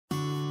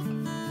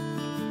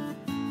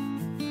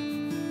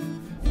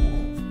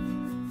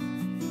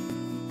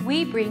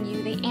we bring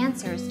you the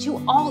answers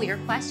to all your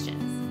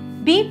questions.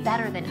 Be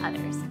better than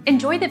others.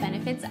 Enjoy the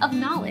benefits of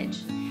knowledge.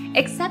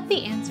 Accept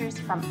the answers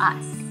from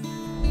us.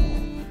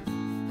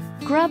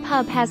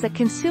 Grubhub has a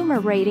consumer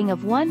rating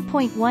of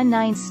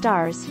 1.19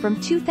 stars from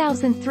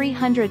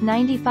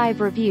 2,395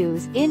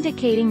 reviews,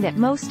 indicating that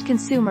most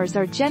consumers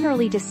are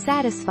generally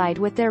dissatisfied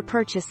with their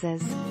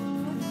purchases.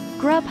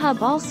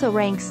 Grubhub also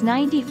ranks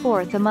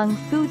 94th among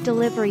food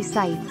delivery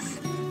sites.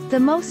 The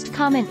most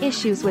common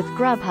issues with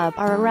Grubhub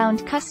are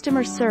around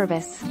customer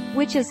service,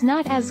 which is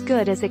not as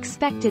good as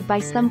expected by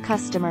some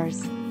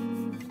customers.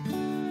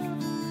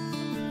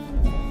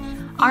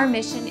 Our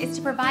mission is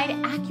to provide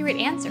accurate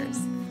answers.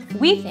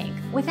 We think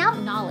without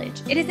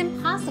knowledge, it is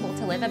impossible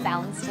to live a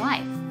balanced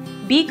life.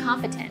 Be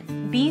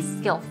competent, be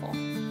skillful.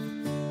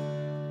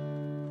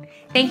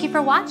 Thank you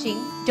for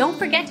watching. Don't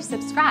forget to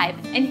subscribe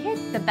and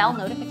hit the bell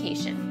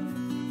notification.